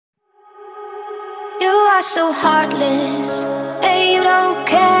are so heartless, and you don't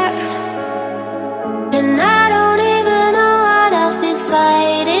care. And I don't even know what I've been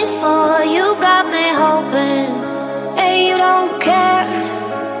fighting for. You got me hoping, and you don't care.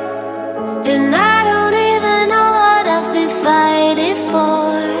 And I don't even know what I've been fighting for.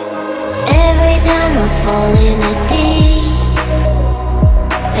 Every time I fall in the deep,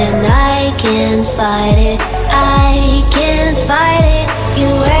 and I can't fight it, I can't fight it. You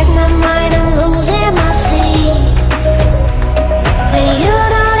wreck my mind, I'm losing my sleep. And you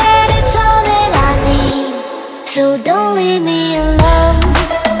know that it's all that I need, so don't leave me alone.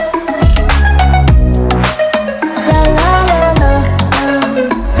 La la la la,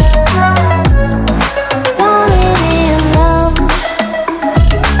 don't leave me alone.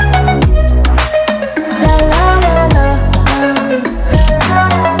 La la la la,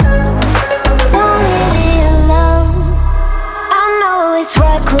 don't leave me alone. I know it's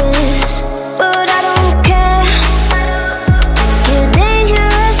reckless, but I don't care. You're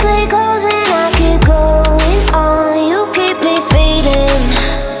dangerously close and I keep going on. You keep me fading,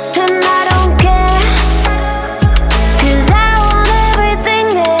 and I don't care. 'Cause I want everything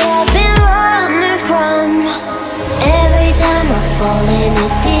that I've been running from. Every time I fall in the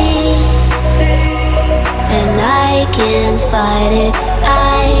deep, and I can't fight it,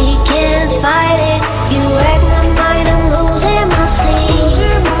 I can't fight it. You wreck my mind, I'm losing my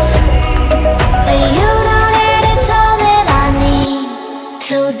sleep. And you know that it's all that I need,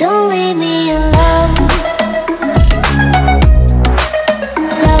 so don't leave me alone.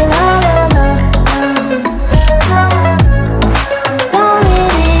 La la la la, don't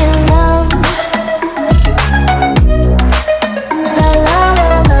leave me alone. La la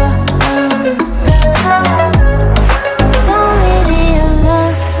la la, don't leave me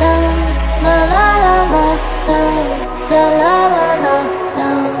alone. La la la la, la la la la,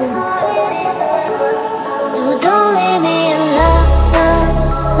 don't leave me alone.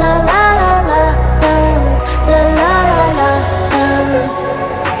 La la la la, la la la la,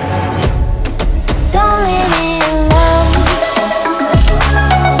 don't leave me alone.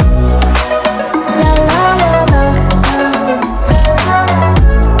 La la la la,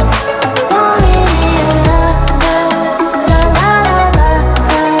 don't leave me alone. La la la la,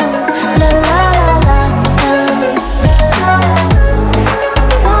 la la la la,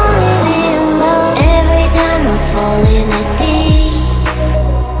 don't leave me alone. Every time I fall in the deep,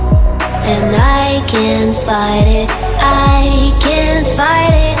 and I can't fight it, I can't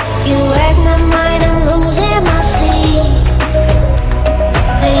fight it. You wreck my mind, I'm losing my sleep.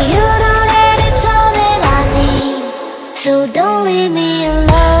 And you know that it's all that I need, so don't leave me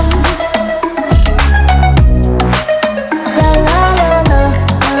alone. La la la la,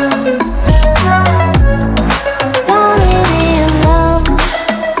 don't leave me alone.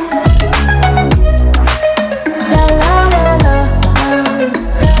 La la la la,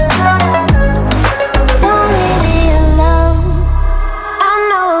 don't leave me alone. I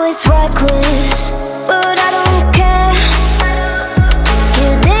know it's reckless, but I don't care.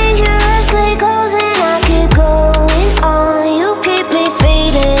 You're dangerously close and I keep going on. You keep me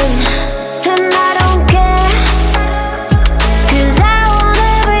fading, and I don't care. 'Cause I want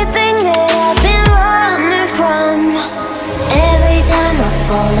everything that I've been running from. Every time I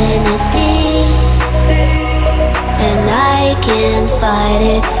fall in the deep, and I can't fight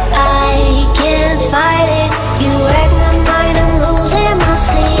it, I can't fight it. You wreck my mind, I'm losing my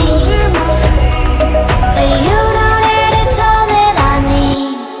sleep. And you know that it's all that I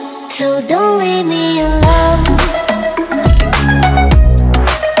need, so don't leave me